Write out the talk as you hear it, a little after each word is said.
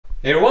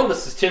Hey everyone,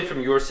 this is Tim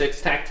from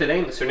YourSixTech. Today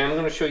in this video I'm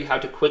going to show you how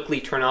to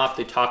quickly turn off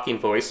the talking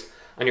voice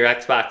on your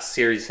Xbox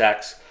Series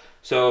X.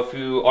 So if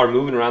you are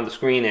moving around the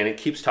screen and it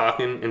keeps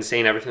talking and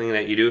saying everything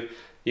that you do,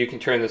 you can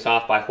turn this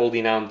off by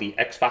holding down the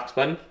Xbox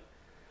button.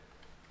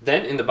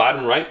 Then in the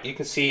bottom right you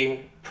can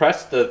see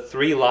press the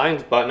 3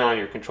 lines button on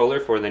your controller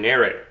for the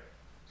narrator.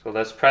 So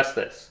let's press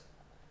this.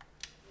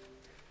 It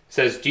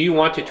says, do you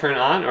want to turn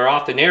on or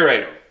off the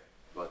narrator?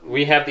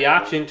 We have the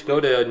option to go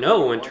to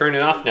no and turn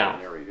it off now.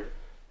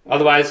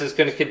 Otherwise, it's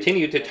going to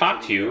continue to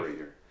talk to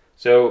you,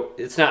 so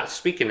it's not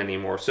speaking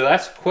anymore. So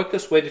that's the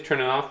quickest way to turn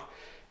it off.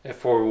 If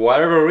for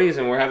whatever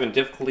reason we're having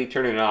difficulty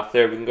turning it off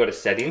there, we can go to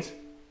Settings,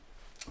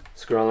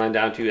 scroll on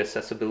down to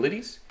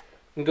Accessibilities,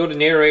 and go to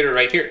Narrator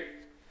right here.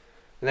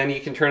 And then you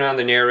can turn on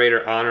the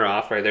narrator on or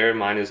off right there.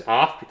 Mine is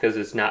off because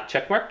it's not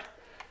checkmarked.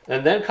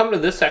 And then come to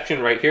this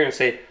section right here and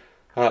say,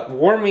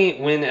 warn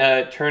me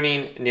when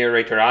turning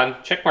narrator on.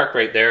 Checkmark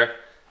right there.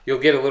 You'll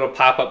get a little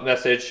pop-up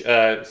message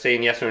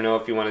saying yes or no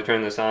if you want to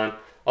turn this on.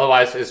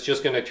 Otherwise, it's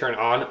just going to turn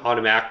on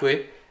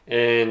automatically,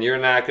 and you're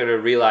not going to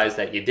realize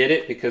that you did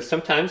it, because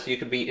sometimes you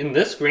could be in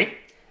this screen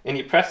and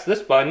you press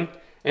this button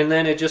and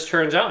then it just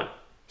turns on.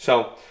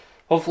 So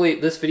hopefully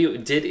this video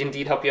did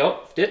indeed help you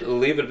out. If it did,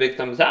 leave it a big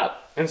thumbs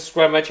up and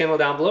subscribe to my channel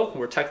down below for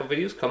more technical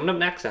videos coming up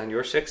next on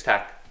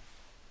YourSixTech.